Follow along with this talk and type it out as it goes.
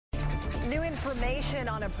New information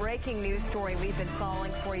on a breaking news story we've been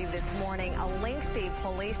following for you this morning. A lengthy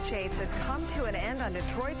police chase has come to an end on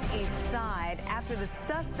Detroit's east side after the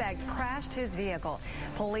suspect crashed his vehicle.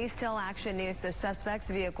 Police tell Action News the suspect's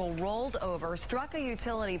vehicle rolled over, struck a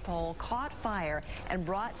utility pole, caught fire, and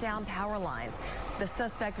brought down power lines. The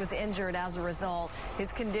suspect was injured as a result.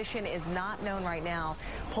 His condition is not known right now.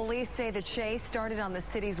 Police say the chase started on the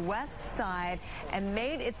city's west side and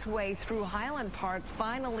made its way through Highland Park,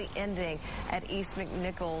 finally ending at East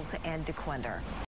McNichols and DeQuinder.